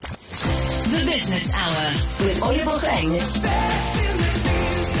Business Hour with Olibogeng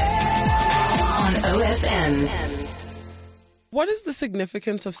on OFM. What is the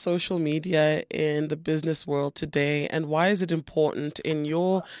significance of social media in the business world today, and why is it important, in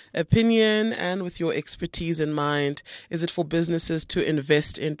your opinion and with your expertise in mind? Is it for businesses to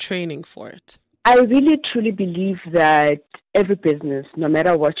invest in training for it? I really truly believe that every business, no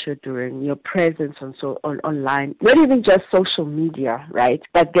matter what you're doing, your presence on online, not even just social media, right?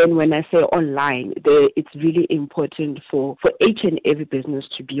 But then when I say online, it's really important for each and every business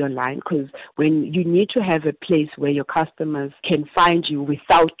to be online, because when you need to have a place where your customers can find you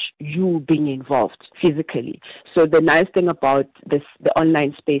without you being involved physically. So the nice thing about the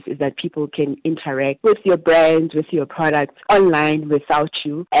online space is that people can interact with your brands, with your products online without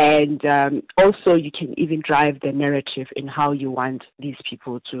you. And also you can even drive the narrative in how you want these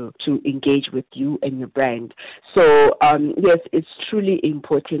people to engage with you and your brand. So yes, it's truly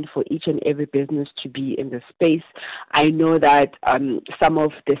important for each and every business to be in the space. I know that some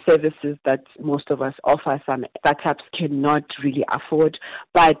of the services that most of us offer, some startups cannot really afford,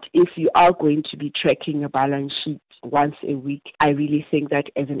 but if you are going to be tracking a balance sheet once a week, I really think that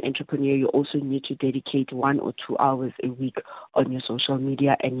as an entrepreneur, you also need to dedicate 1 or 2 hours a week on your social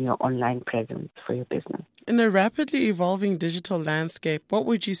media and your online presence for your business. In a rapidly evolving digital landscape, what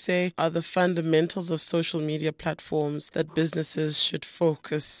would you say are the fundamentals of social media platforms that businesses should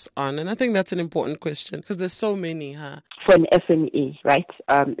focus on? And I think that's an important question because there's so many, huh? For an SME, right?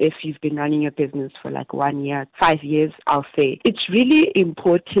 If you've been running your business for like 1 year, 5 years, I'll say it's really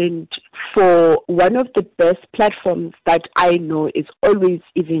important. For one of the best platforms that I know is always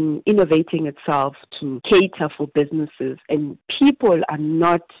even innovating itself to cater for businesses, and people are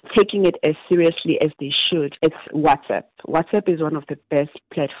not taking it as seriously as they should. It's WhatsApp. WhatsApp is one of the best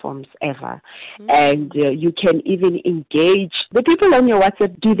platforms ever. And you can even engage the people on your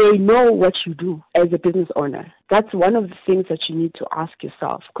WhatsApp. Do they know what you do as a business owner? That's one of the things that you need to ask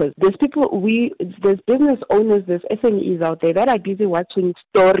yourself, because there's business owners, there's SMEs out there that are busy watching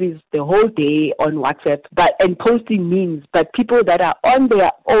stories the whole day on WhatsApp and posting memes, but people that are on their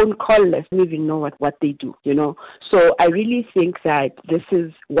own call list don't even know what they do, you know. So I really think that this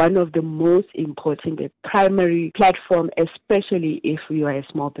is one of the most important primary platform, especially if you are a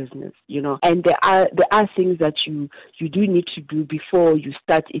small business, you know. And there are things that you do need to do before you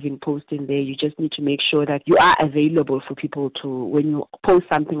start even posting there. You just need to make sure that you are available for people to, when you post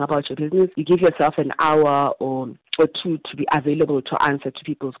something about your business, you give yourself an hour or two to be available to answer to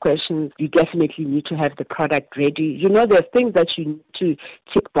people's questions. You definitely need to have the product ready. You know, there's things that you need to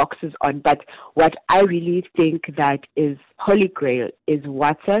tick boxes on, but what I really think that is holy grail is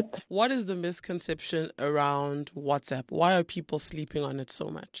WhatsApp. What is the misconception around WhatsApp? Why are people sleeping on it so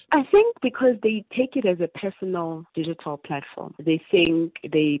much? I think because they take it as a personal digital platform. They think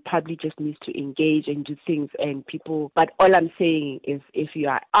they probably just need to engage and do things and people, but all I'm saying is if you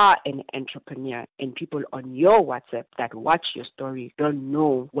are an entrepreneur and people on your WhatsApp that watch your story don't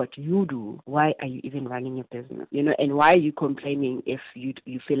know what you do, why are you even running a business? You know, and why are you complaining if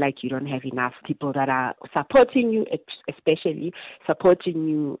you feel like you don't have enough people that are supporting you, especially supporting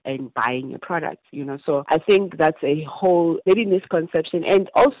you and buying your products, you know? So I think that's a whole maybe misconception. And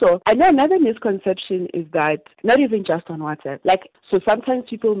also, I know another misconception is that not even just on WhatsApp, so sometimes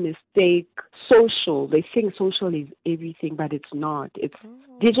people mistake social. They think social is everything, but it's not. It's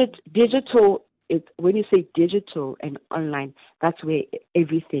digital. When you say digital and online, that's where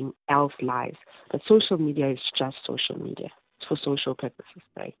everything else lies. But social media is just social media. It's for social purposes,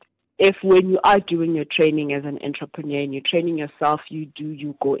 right? If when you are doing your training as an entrepreneur and you're training yourself, you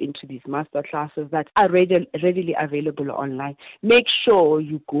go into these master classes that are readily available online. Make sure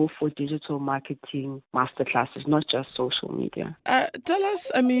you go for digital marketing master classes, not just social media. Tell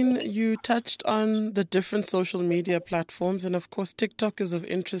us, you touched on the different social media platforms, and of course TikTok is of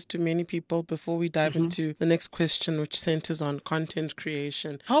interest to many people. Before we dive into the next question, which centers on content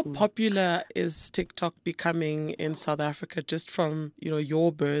creation, how popular is TikTok becoming in South Africa, just from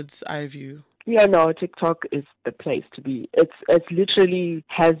your bird's eye view? Yeah, no, TikTok is the place to be. It's literally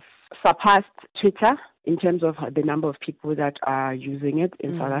has surpassed Twitter in terms of the number of people that are using it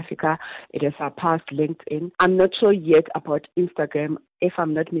in South Africa. It has surpassed LinkedIn. I'm not sure yet about Instagram. If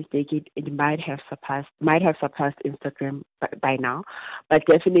I'm not mistaken, it might have surpassed Instagram by now. But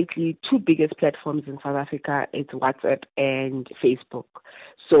definitely two biggest platforms in South Africa, it's WhatsApp and Facebook.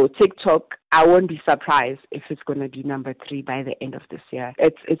 So TikTok, I won't be surprised if it's going to be number 3 by the end of this year.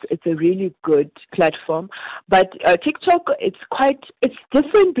 It's a really good platform. But TikTok, it's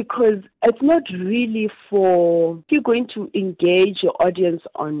different because it's not really for, if you're going to engage your audience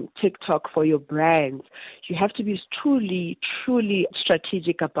on TikTok for your brands, you have to be truly, truly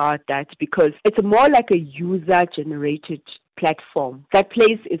strategic about that because it's more like a user-generated platform. That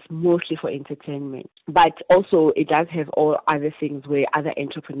place is mostly for entertainment, but also it does have all other things where other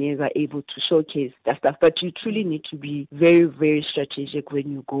entrepreneurs are able to showcase that stuff. But you truly need to be very, very strategic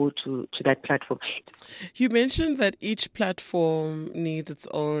when you go to that platform. You mentioned that each platform needs its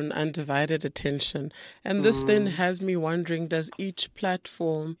own undivided attention. And this then has me wondering, does each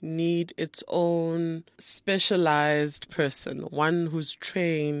platform need its own specialized person, one who's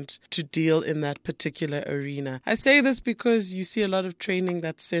trained to deal in that particular arena? I say this because you see a lot of training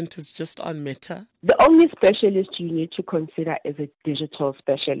that centers just on meta. The only specialist you need to consider is a digital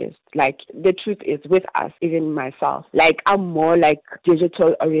specialist. Like, the truth is, with us, even myself, like, I'm more like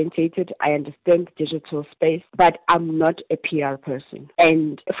digital orientated. I understand digital space, but I'm not a PR person.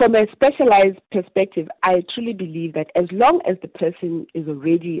 And from a specialized perspective, I truly believe that as long as the person is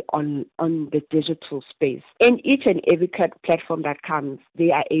already on the digital space, in each and every platform that comes, they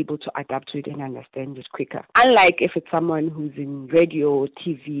are able to adapt to it and understand it quicker. Unlike if it's someone who's in radio,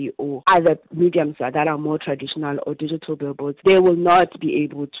 TV, or other mediums that are more traditional or digital billboards, they will not be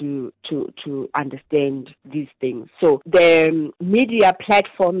able to understand these things. So the media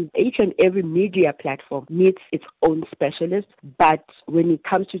platform, each and every media platform needs its own specialist, but when it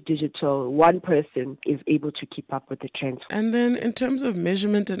comes to digital, one person is able to keep up with the trends. And then in terms of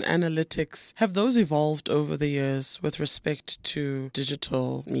measurement and analytics, have those evolved over the years with respect to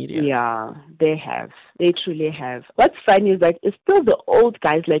digital media? Yeah, they have. They truly have. What's funny is that it's still the old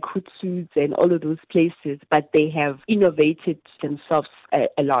guys like Hootsuite and all of those places, but they have innovated themselves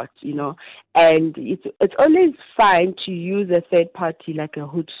a lot, you know. And it's always fine to use a third party like a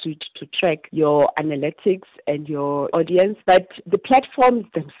Hootsuite to track your analytics and your audience, but the platforms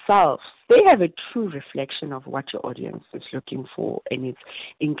themselves, they have a true reflection of what your audience is looking for and it's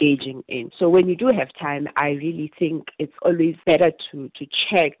engaging in. So when you do have time, I really think it's always better to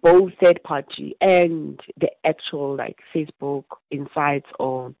check both third party and the actual like Facebook insights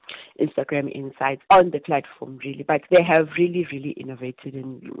or Instagram insights on the platform really. But they have really, really innovated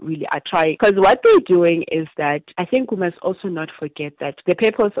and really are trying. Because what they're doing is that I think we must also not forget that the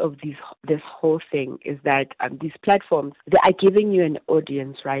purpose of this whole thing is that these platforms, they are giving you an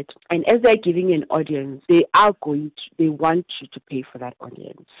audience, right? And as they're giving you an audience, they want you to pay for that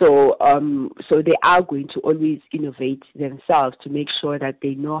audience. So they are going to always innovate themselves to make sure that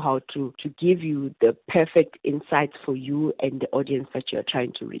they know how to give you the perfect insights for you and the audience that you're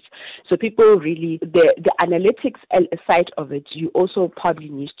trying to reach. So people really, the analytics side of it, you also probably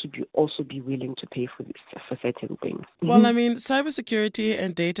need to be willing to pay for certain things. Well, I mean, cybersecurity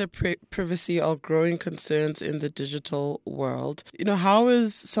and data privacy are growing concerns in the digital world. You know, how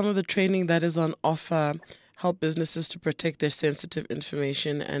is some of the training that is on offer help businesses to protect their sensitive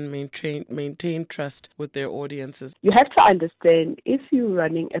information and maintain trust with their audiences? You have to understand, if you're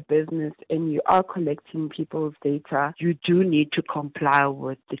running a business and you are collecting people's data, you do need to comply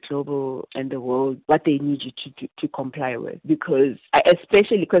with the global and the world, what they need you to comply with. Because,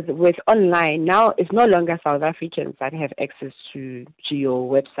 especially because with online, now it's no longer South Africans that have access to your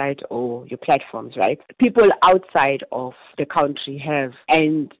website or your platforms, right? People outside of the country have.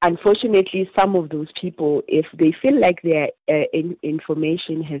 And unfortunately, some of those people, if they feel like their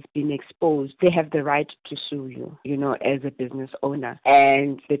information has been exposed, they have the right to sue you, you know, as a business owner.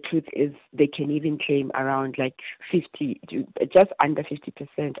 And the truth is, they can even claim around like just under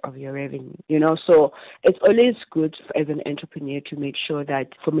 50% of your revenue, you know. So it's always good as an entrepreneur to make sure that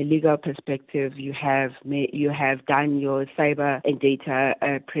from a legal perspective, you have done your cyber and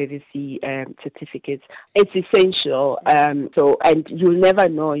data privacy certificates. It's essential. And you'll never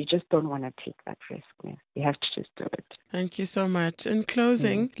know. You just don't want to take that risk, man. You have to just do it. Thank you so much. In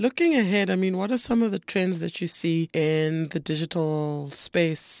closing, looking ahead, I mean, what are some of the trends that you see in the digital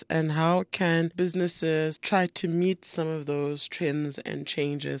space, and how can businesses try to meet some of those trends and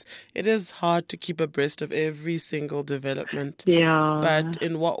changes? It is hard to keep abreast of every single development. Yeah. But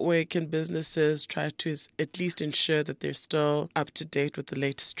in what way can businesses try to at least ensure that they're still up to date with the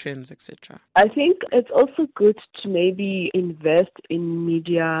latest trends, etc.? I think it's also good to maybe invest in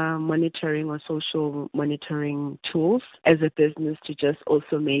media monitoring or social monitoring tools as a business, to just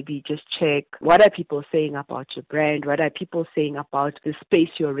also maybe just check what are people saying about your brand, what are people saying about the space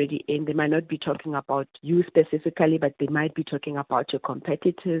you're already in. They might not be talking about you specifically, but they might be talking about your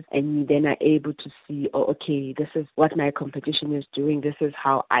competitors, and you then are able to see, oh, okay, this is what my competition is doing, this is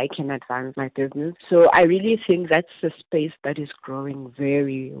how I can advance my business. So I really think that's a space that is growing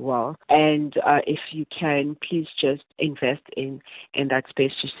very well. And if you can, please just invest in that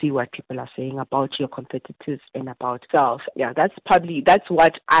space to see what people are saying about your competitors competitive and about self. Yeah, that's what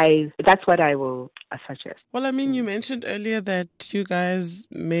I will suggest. Well, I mean, you mentioned earlier that you guys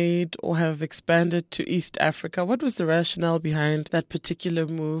made or have expanded to East Africa. What was the rationale behind that particular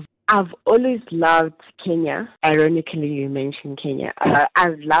move? I've always loved Kenya. Ironically, you mentioned Kenya.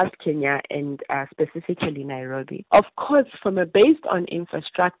 I've loved Kenya and specifically Nairobi. Of course, based on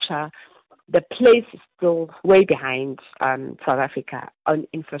infrastructure, the place is still way behind South Africa on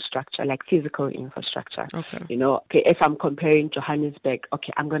infrastructure, like physical infrastructure. Okay. If I'm comparing Johannesburg,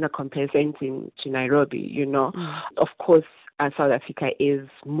 I'm going to compare same thing to Nairobi, Of course, South Africa is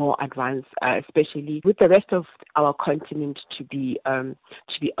more advanced, especially with the rest of our continent, to be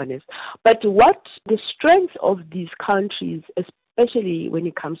honest. But what the strength of these countries, especially when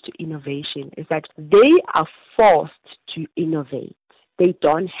it comes to innovation, is that they are forced to innovate. They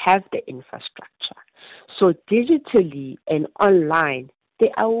don't have the infrastructure. So digitally and online, they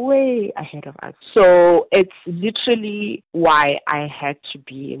are way ahead of us. So it's literally why I had to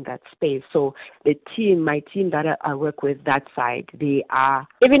be in that space. So my team that I work with that side, they are,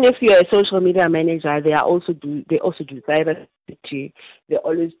 even if you're a social media manager, they also do cybersecurity. They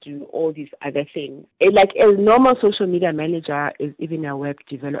always do all these other things. Like a normal social media manager is even a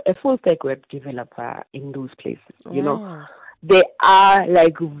full stack web developer in those places, They are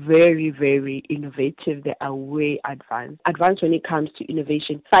like very, very innovative. They are way advanced when it comes to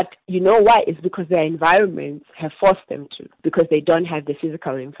innovation. But you know why? It's because their environments have forced them to, because they don't have the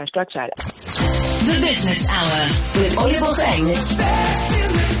physical infrastructure. The Business Hour with Olibogeng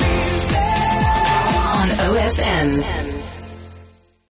on OFM.